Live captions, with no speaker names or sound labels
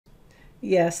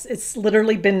Yes, it's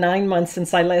literally been 9 months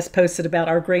since I last posted about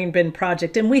our grain bin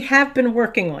project, and we have been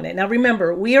working on it. Now,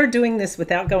 remember, we are doing this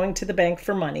without going to the bank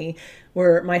for money,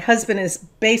 where my husband is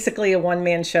basically a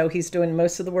one-man show. He's doing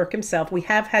most of the work himself. We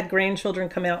have had grandchildren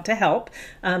come out to help.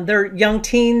 They're young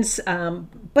teens,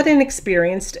 but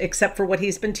inexperienced, except for what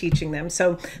he's been teaching them.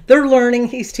 So they're learning,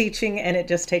 he's teaching, and it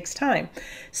just takes time.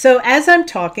 So as I'm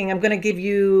talking, I'm going to give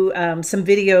you some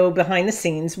video behind the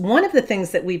scenes. One of the things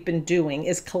that we've been doing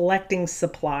is collecting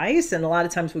supplies, and a lot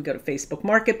of times we go to Facebook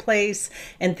Marketplace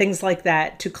and things like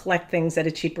that to collect things at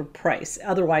a cheaper price.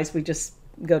 Otherwise, we just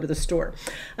go to the store.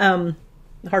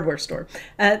 Hardware store.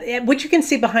 What you can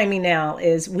see behind me now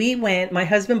is my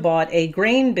husband bought a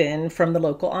grain bin from the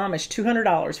local Amish,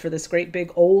 $200 for this great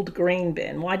big old grain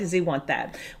bin. Why does he want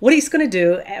that? What he's going to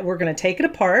do, we're going to take it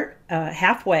apart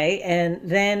halfway, and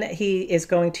then he is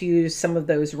going to use some of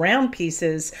those round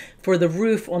pieces for the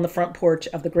roof on the front porch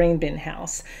of the grain bin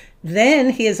house. Then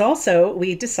he is also,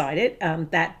 we decided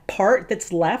that part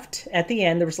that's left at the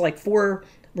end, there was like 4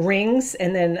 rings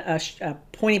and then a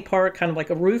pointy part, kind of like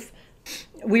a roof.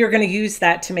 We are going to use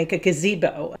that to make a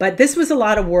gazebo. But this was a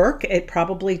lot of work. It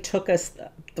probably took us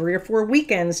 3 or 4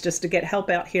 weekends just to get help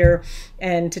out here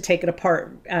and to take it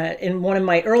apart. In one of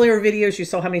my earlier videos, you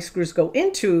saw how many screws go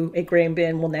into a grain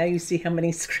bin. Well, now you see how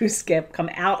many screws come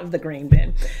out of the grain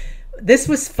bin. This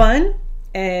was fun,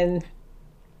 and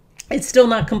it's still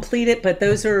not completed, but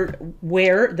those are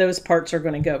where those parts are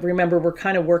going to go. Remember, we're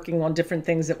kind of working on different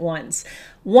things at once.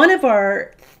 One of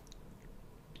our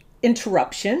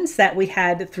interruptions that we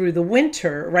had through the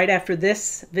winter, right after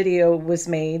this video was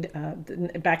made,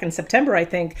 back in September, I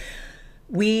think,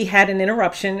 we had an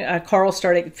interruption. Carl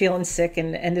started feeling sick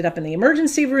and ended up in the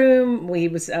emergency room. We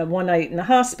was one night in the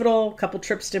hospital, a couple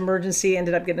trips to emergency,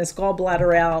 ended up getting his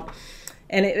gallbladder out.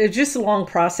 And it was just a long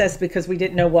process because we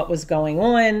didn't know what was going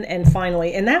on. And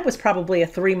finally, and that was probably a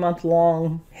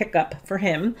 3-month-long hiccup for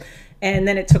him. And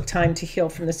then it took time to heal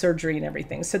from the surgery and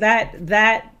everything. So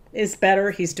that is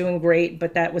better. He's doing great,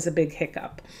 but that was a big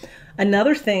hiccup.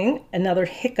 Another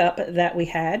hiccup that we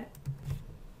had,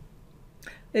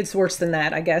 it's worse than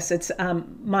that, I guess. It's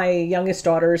my youngest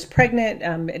daughter is pregnant.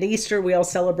 At Easter, we all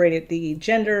celebrated the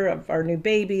gender of our new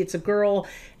baby. It's a girl.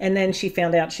 And then she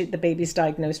found out the baby's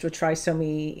diagnosed with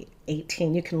trisomy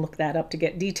 18. You can look that up to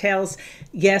get details.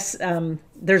 Yes,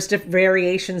 there's different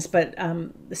variations, but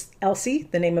Elsie,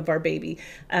 the name of our baby,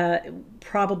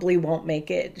 probably won't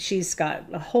make it. She's got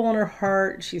a hole in her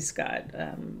heart. She's got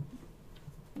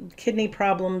kidney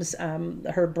problems,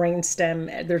 her brain stem.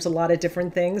 There's a lot of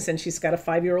different things, and she's got a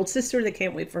 5-year-old sister that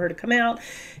can't wait for her to come out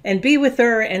and be with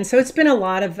her. And so it's been a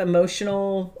lot of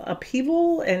emotional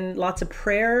upheaval and lots of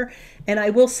prayer. And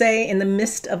I will say, in the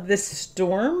midst of this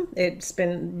storm, it's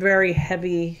been very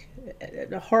heavy,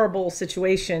 a horrible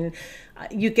situation.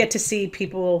 You get to see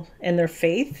people and their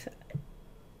faith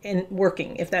and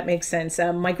working, if that makes sense.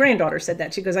 My granddaughter said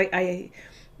that. She goes,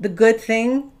 the good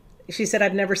thing, she said,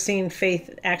 I've never seen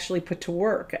faith actually put to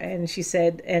work. And she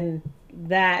said, and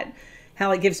that,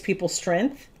 how it gives people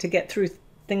strength to get through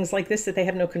things like this that they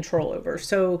have no control over.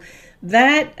 So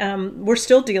that we're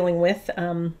still dealing with.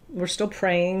 We're still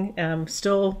praying,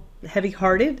 still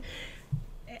heavy-hearted.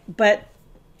 But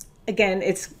again,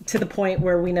 it's to the point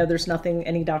where we know there's nothing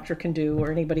any doctor can do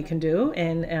or anybody can do.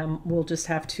 And we'll just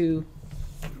have to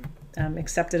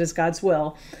accept it as God's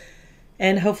will.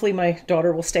 And hopefully my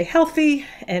daughter will stay healthy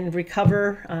and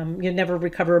recover. You never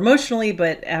recover emotionally,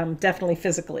 but definitely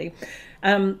physically.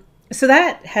 So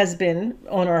that has been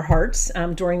on our hearts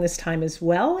during this time as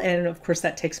well. And of course,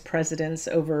 that takes precedence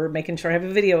over making sure I have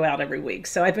a video out every week.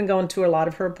 So I've been going to a lot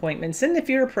of her appointments. And if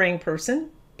you're a praying person,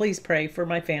 please pray for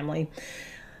my family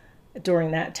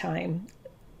during that time.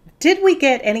 Did we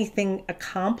get anything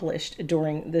accomplished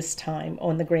during this time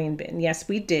on the grain bin? Yes,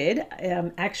 we did.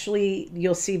 Actually,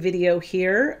 you'll see video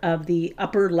here of the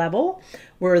upper level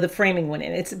where the framing went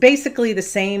in. It's basically the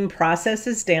same process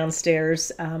as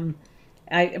downstairs.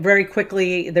 Very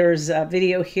quickly, there's a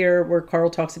video here where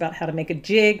Carl talks about how to make a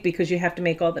jig, because you have to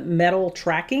make all the metal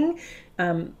tracking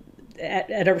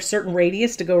at a certain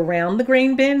radius to go around the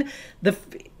grain bin.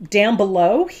 Down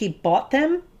below, he bought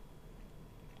them,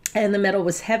 and the metal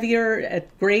was heavier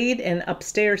at grade. And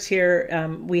upstairs here,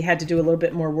 we had to do a little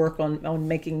bit more work on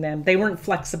making them. They weren't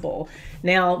flexible.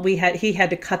 Now he had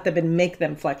to cut them and make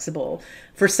them flexible.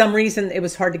 For some reason, it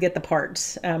was hard to get the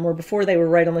parts. Where before they were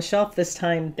right on the shelf, this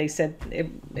time they said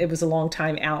it was a long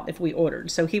time out if we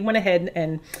ordered. So he went ahead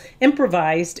and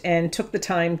improvised and took the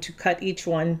time to cut each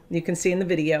one, you can see in the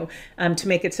video, to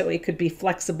make it so it could be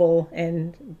flexible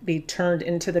and be turned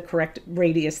into the correct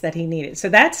radius that he needed. So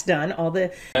that's done. All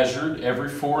the measured every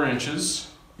 4 inches.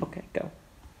 Okay, go.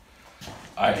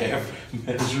 I have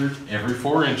measured every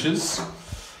 4 inches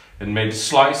and made a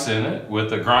slice in it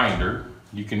with a grinder.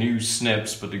 You can use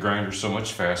snips, but the grinder's so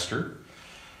much faster.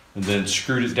 And then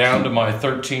screwed it down to my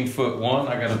 13-foot one.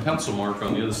 I got a pencil mark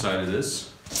on the other side of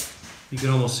this. You can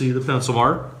almost see the pencil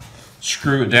mark.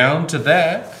 Screw it down to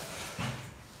that.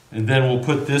 And then we'll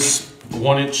put this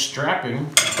 1-inch strapping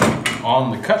on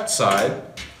the cut side,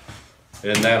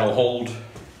 and that'll hold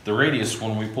the radius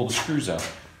when we pull the screws out.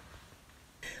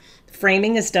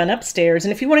 Framing is done upstairs,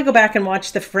 and if you want to go back and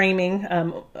watch the framing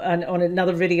on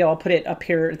another video, I'll put it up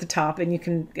here at the top, and you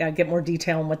can get more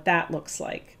detail on what that looks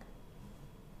like.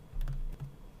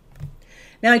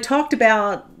 Now, I talked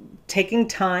about taking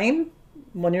time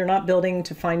when you're not building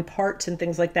to find parts and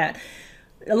things like that.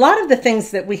 A lot of the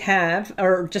things that we have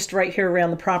are just right here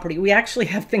around the property. We actually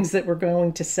have things that we're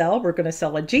going to sell. We're going to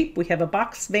sell a Jeep. We have a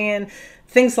box van,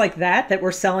 things like that that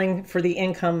we're selling for the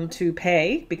income to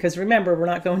pay, because remember, we're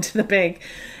not going to the bank.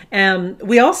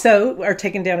 We also are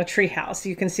taking down a tree house.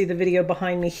 You can see the video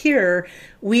behind me here.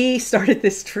 We started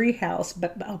this tree house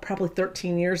probably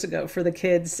 13 years ago for the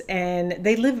kids, and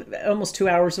they live almost 2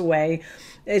 hours away.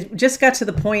 It just got to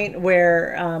the point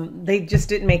where they just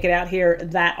didn't make it out here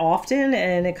that often,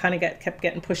 and it kind of kept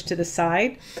getting pushed to the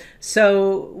side.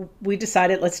 So we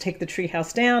decided, let's take the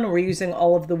treehouse down. We're using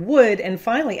all of the wood, and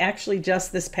finally, actually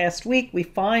just this past week, we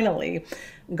finally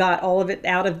got all of it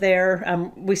out of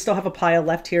there. We still have a pile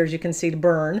left here, as you can see, to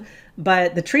burn,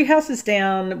 but the treehouse is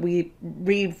down.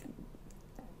 We've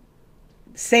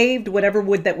saved whatever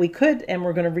wood that we could, and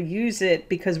we're going to reuse it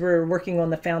because we're working on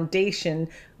the foundation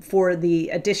for the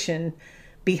addition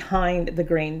behind the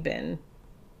grain bin.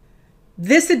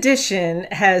 This addition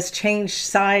has changed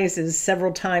sizes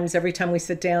several times every time we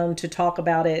sit down to talk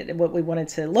about it, what we want it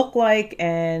to look like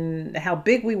and how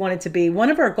big we want it to be. One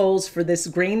of our goals for this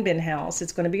grain bin house,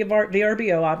 it's going to be a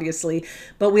VRBO obviously,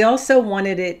 but we also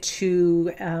wanted it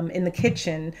to, in the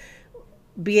kitchen,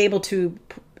 be able to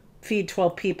feed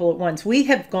 12 people at once. We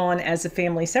have gone as a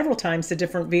family several times to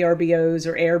different VRBOs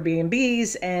or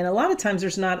Airbnbs, and a lot of times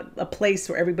there's not a place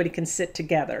where everybody can sit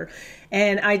together.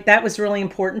 And that was really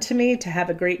important to me, to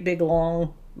have a great big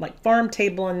long like farm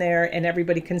table in there, and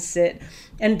everybody can sit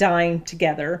and dine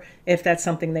together if that's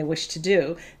something they wish to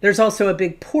do. There's also a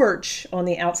big porch on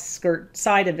the outskirt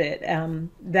side of it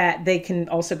that they can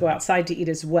also go outside to eat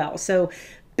as well. So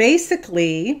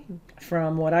basically,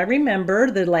 from what I remember,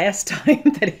 the last time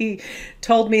that he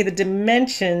told me the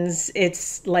dimensions,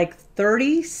 it's like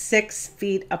 36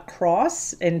 feet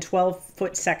across in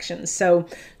 12-foot sections. So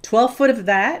 12 foot of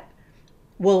that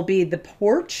will be the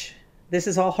porch. This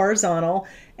is all horizontal.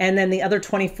 And then the other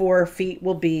 24 feet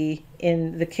will be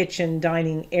in the kitchen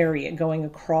dining area going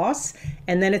across.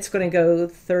 And then it's going to go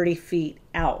 30 feet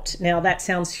out. Now that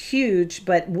sounds huge,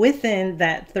 but within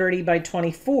that 30 by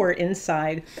 24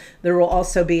 inside, there will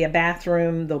also be a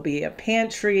bathroom, there'll be a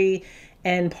pantry,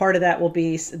 and part of that will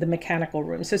be the mechanical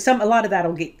room. So a lot of that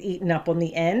will get eaten up on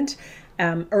the end.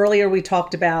 Earlier we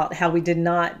talked about how we did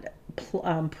not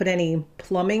put any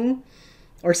plumbing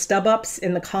or stub ups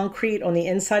in the concrete on the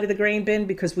inside of the grain bin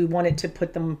because we wanted to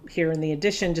put them here in the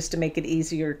addition just to make it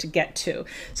easier to get to.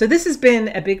 So this has been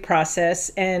a big process,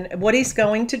 and what he's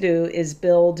going to do is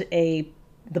build the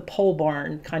pole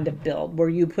barn kind of build where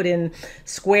you put in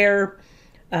square,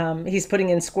 he's putting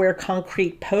in square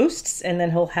concrete posts, and then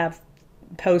he'll have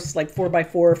posts like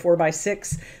 4x4 or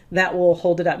 4x6 that will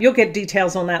hold it up. You'll get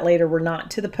details on that later. We're not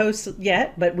to the posts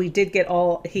yet, but we did get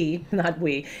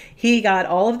he got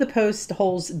all of the post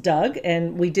holes dug,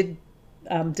 and we did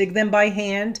dig them by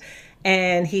hand,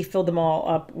 and he filled them all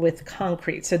up with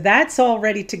concrete. So that's all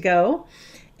ready to go.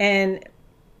 And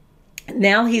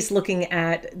now he's looking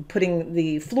at putting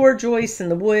the floor joists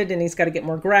and the wood, and he's got to get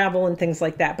more gravel and things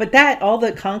like that. But all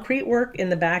the concrete work in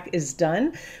the back is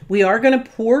done. We are going to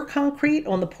pour concrete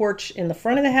on the porch in the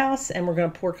front of the house, and we're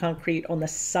going to pour concrete on the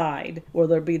side where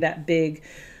there'll be that big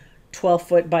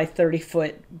 12-foot by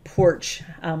 30-foot porch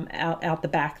out the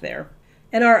back there.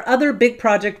 And our other big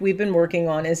project we've been working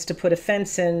on is to put a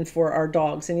fence in for our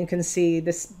dogs. And you can see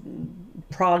this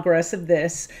progress of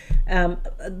this. A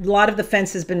lot of the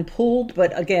fence has been pulled,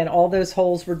 but again, all those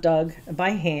holes were dug by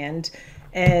hand.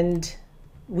 And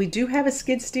we do have a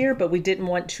skid steer, but we didn't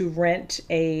want to rent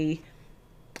a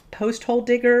post hole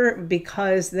digger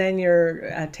because then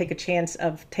you're take a chance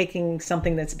of taking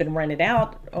something that's been rented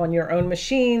out on your own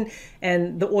machine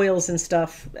and the oils and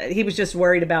stuff. He was just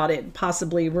worried about it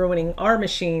possibly ruining our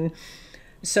machine.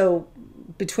 So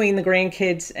between the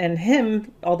grandkids and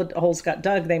him, all the holes got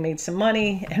dug, they made some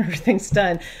money, and everything's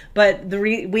done. But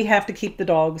we have to keep the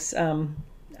dogs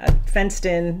fenced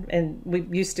in, and we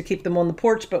used to keep them on the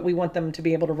porch, but we want them to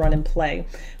be able to run and play.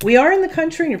 We are in the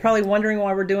country, and you're probably wondering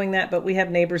why we're doing that, but we have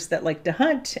neighbors that like to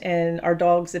hunt, and our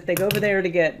dogs, if they go over there to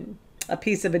get a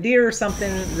piece of a deer or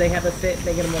something, they have a fit,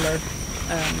 they get them on their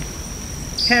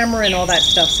camera and all that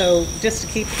stuff. So just to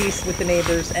keep peace with the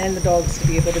neighbors and the dogs to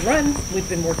be able to run, we've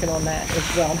been working on that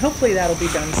as well, and hopefully that'll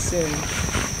be done soon.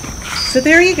 So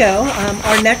there you go.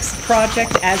 Our next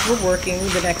project, as we're working,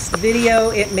 the next video,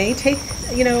 it may take,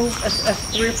 you know,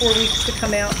 3 or 4 weeks to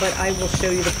come out, but I will show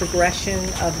you the progression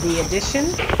of the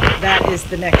addition. That is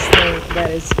the next thing that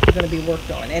is going to be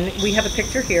worked on. And we have a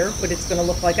picture here, what it's going to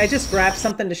look like. I just grabbed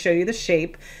something to show you the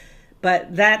shape,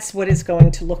 but that's what it's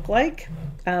going to look like.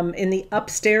 In the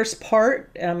upstairs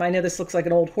part, I know this looks like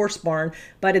an old horse barn,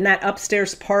 but in that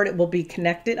upstairs part, it will be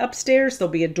connected upstairs.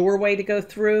 There'll be a doorway to go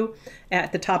through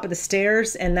at the top of the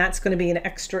stairs, and that's going to be an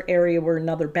extra area where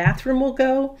another bathroom will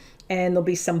go, and there'll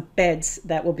be some beds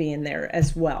that will be in there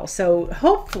as well. So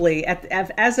hopefully,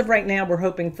 as of right now, we're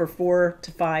hoping for 4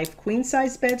 to 5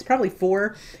 queen-size beds, probably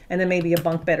 4, and then maybe a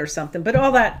bunk bed or something. But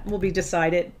all that will be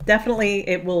decided. Definitely,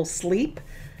 it will sleep.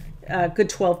 Good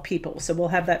 12 people. So we'll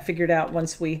have that figured out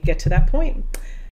once we get to that point.